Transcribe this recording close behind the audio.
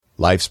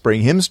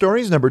LifeSpring Hymn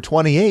Stories number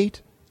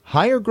 28,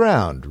 Higher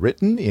Ground,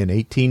 written in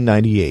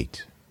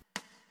 1898.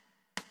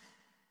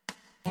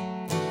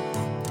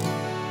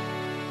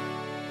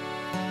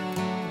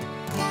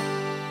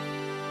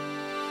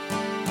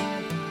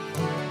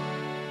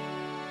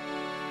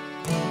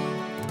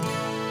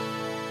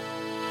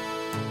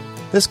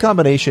 This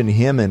combination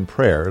hymn and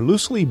prayer,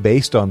 loosely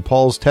based on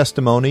Paul's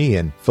testimony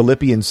in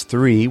Philippians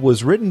 3,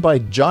 was written by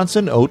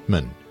Johnson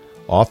Oatman,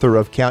 author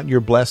of Count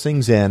Your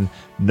Blessings and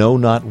No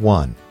Not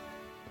One.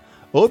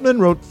 Oatman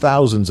wrote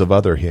thousands of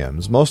other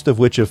hymns, most of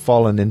which have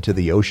fallen into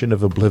the ocean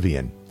of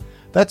oblivion.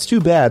 That's too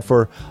bad,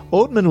 for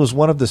Oatman was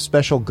one of the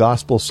special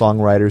gospel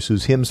songwriters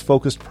whose hymns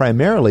focused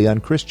primarily on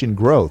Christian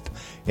growth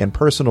and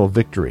personal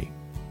victory.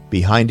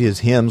 Behind his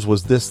hymns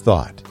was this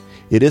thought: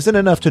 it isn't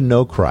enough to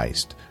know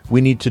Christ.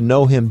 We need to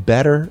know Him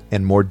better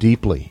and more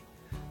deeply.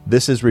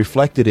 This is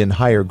reflected in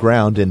Higher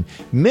Ground and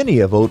many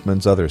of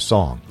Oatman's other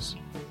songs.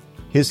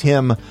 His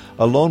hymn,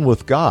 Alone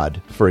with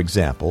God, for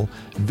example,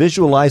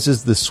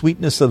 visualizes the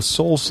sweetness of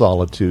soul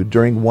solitude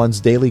during one's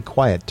daily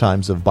quiet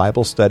times of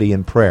Bible study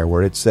and prayer,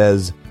 where it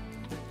says,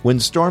 "When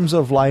storms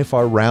of life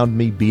are round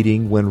me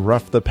beating, when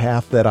rough the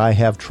path that I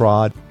have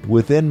trod,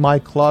 within my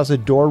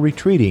closet door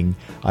retreating,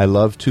 I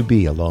love to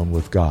be alone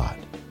with God."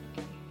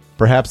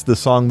 Perhaps the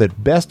song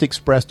that best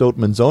expressed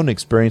Oatman's own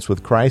experience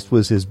with Christ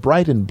was his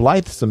bright and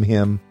blithesome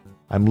hymn,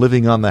 I'm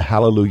Living on the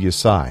Hallelujah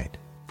Side.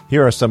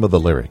 Here are some of the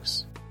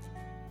lyrics.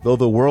 Though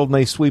the world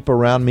may sweep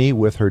around me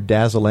with her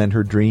dazzle and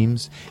her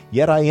dreams,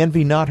 yet I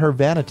envy not her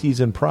vanities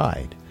and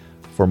pride.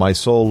 For my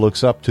soul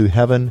looks up to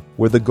heaven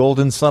where the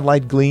golden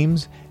sunlight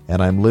gleams,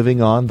 and I'm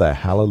living on the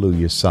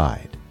hallelujah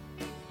side.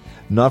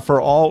 Not for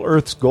all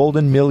earth's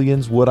golden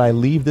millions would I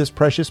leave this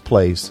precious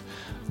place,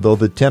 though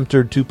the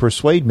tempter to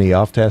persuade me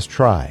oft has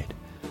tried.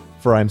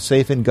 For I'm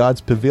safe in God's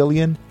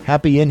pavilion,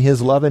 happy in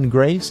His love and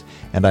grace,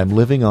 and I'm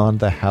living on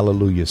the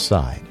hallelujah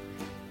side.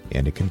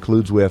 And it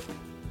concludes with,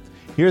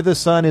 Here the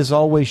sun is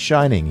always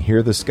shining,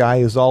 here the sky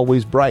is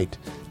always bright.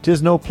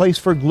 'Tis no place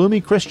for gloomy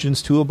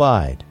Christians to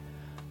abide.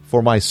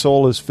 For my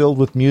soul is filled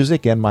with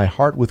music and my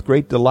heart with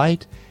great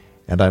delight,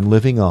 and I'm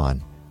living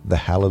on the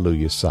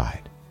hallelujah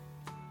side.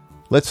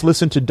 Let's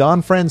listen to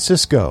Don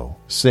Francisco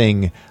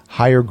sing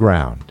Higher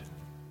Ground.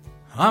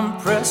 I'm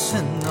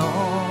pressing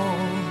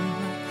on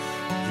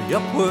the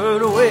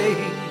upward way.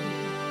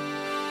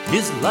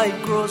 His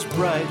light grows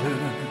brighter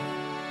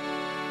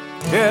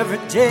every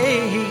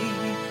day.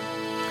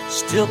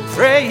 Still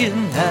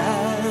praying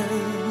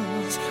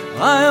as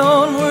I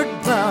onward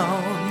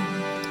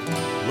bound.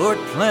 Lord,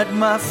 plant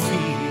my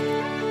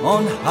feet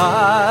on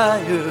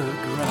higher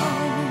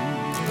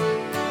ground.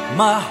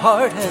 My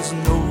heart has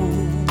no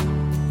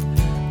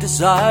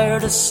desire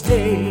to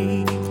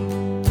stay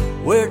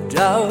where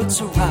doubts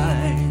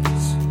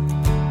arise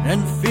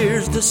and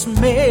fears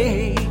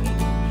dismay.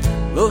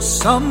 Though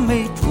some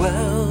may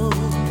dwell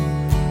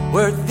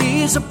where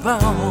these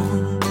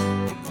abound,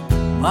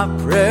 my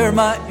prayer,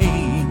 my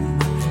aim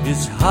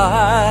is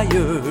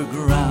higher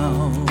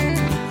ground.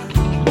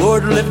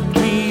 Lord, lift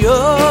me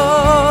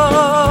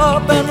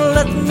up and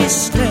let me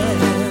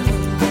stand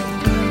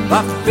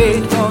by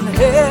faith on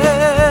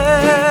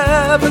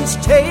heaven's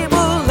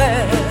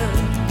tableland,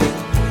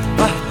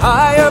 a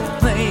higher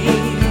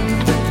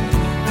plane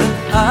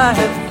I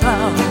have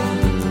found.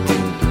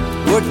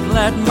 Lord,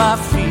 plant my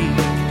feet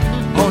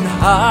on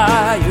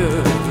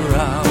higher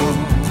ground.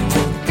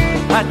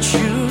 I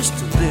choose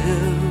to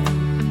live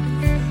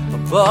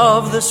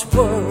above this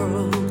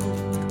world.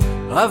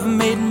 I've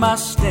made my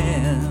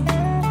stand,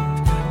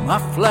 my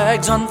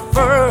flag's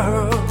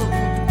unfurled,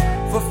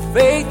 for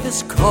faith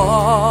is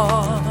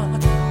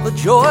caught, the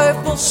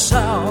joyful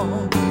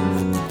sound,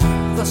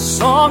 the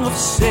song of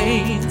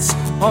saints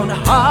on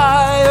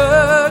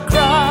higher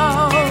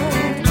ground.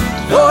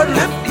 Lord,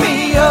 lift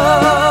me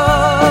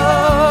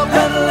up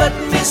and let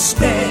me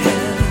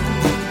stand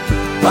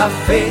by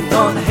faith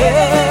on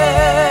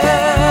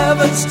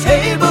heaven's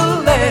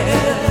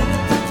tableland,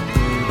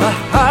 a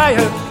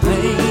higher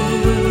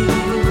plane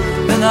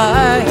than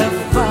I have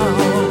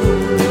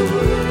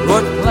found.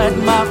 Lord, plant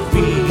my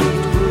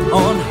feet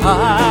on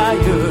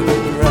higher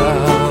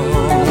ground.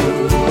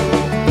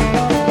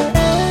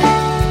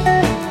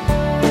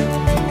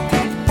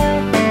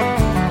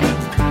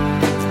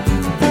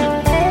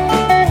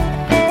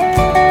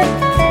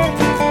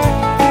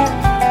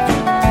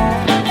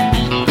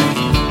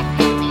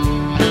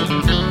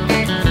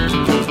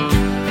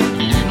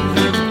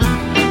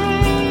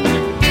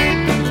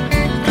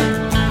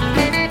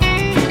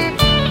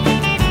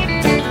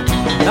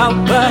 Now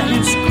by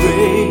His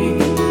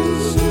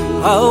grace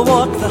I'll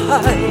walk the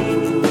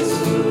heights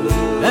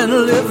and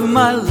live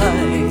my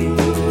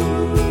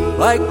life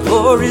by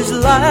glory's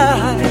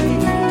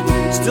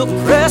light, still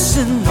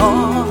pressing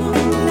on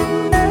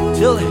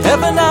till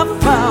heaven I've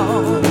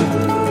found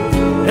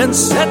and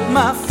set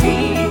my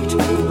feet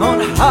on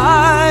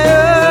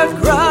higher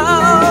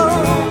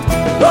ground.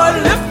 Lord,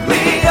 lift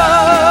me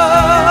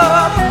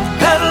up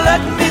and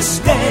let me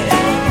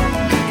stand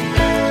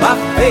by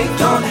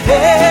faith on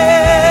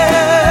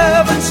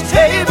heaven's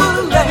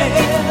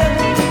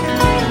tableland,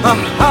 a a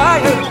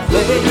higher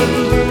place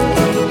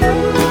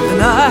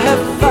than I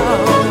have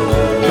found.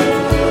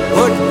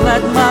 Lord,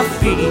 plant my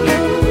feet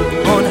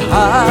on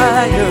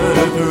higher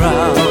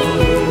ground,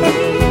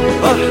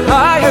 a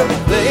higher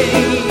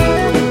place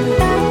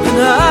than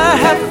I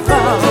have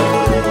found.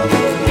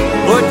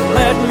 Lord,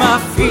 plant my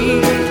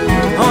feet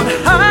on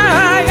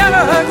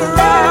higher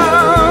ground.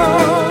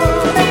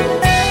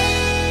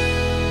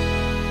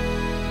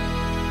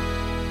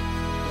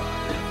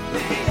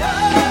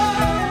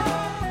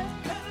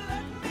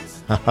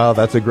 Oh,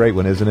 that's a great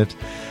one, isn't it?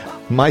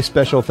 My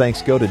special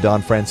thanks go to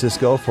Don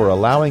Francisco for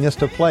allowing us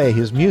to play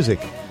his music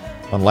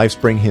on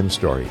LifeSpring Hymn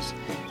Stories.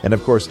 And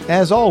of course,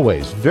 as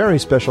always, very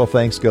special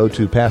thanks go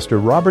to Pastor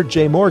Robert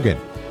J. Morgan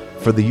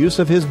for the use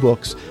of his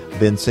books,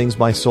 Then Sings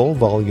My Soul,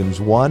 Volumes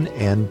 1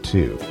 and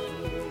 2.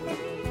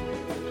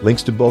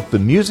 Links to both the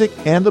music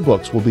and the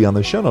books will be on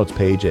the show notes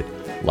page at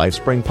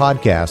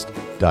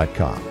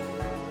lifespringpodcast.com.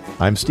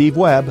 I'm Steve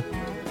Webb.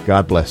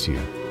 God bless you.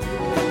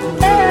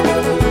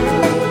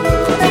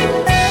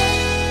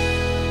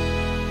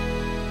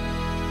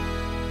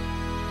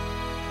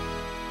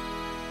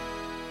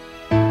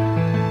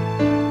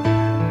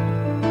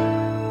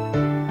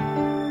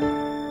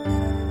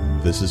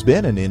 This has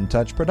been an In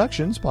Touch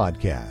Productions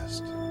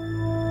podcast.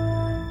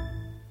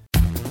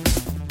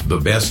 The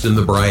best and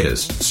the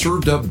brightest,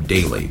 served up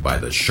daily by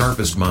the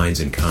sharpest minds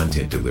in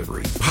content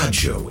delivery,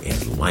 Podshow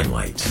and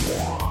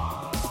Limelight.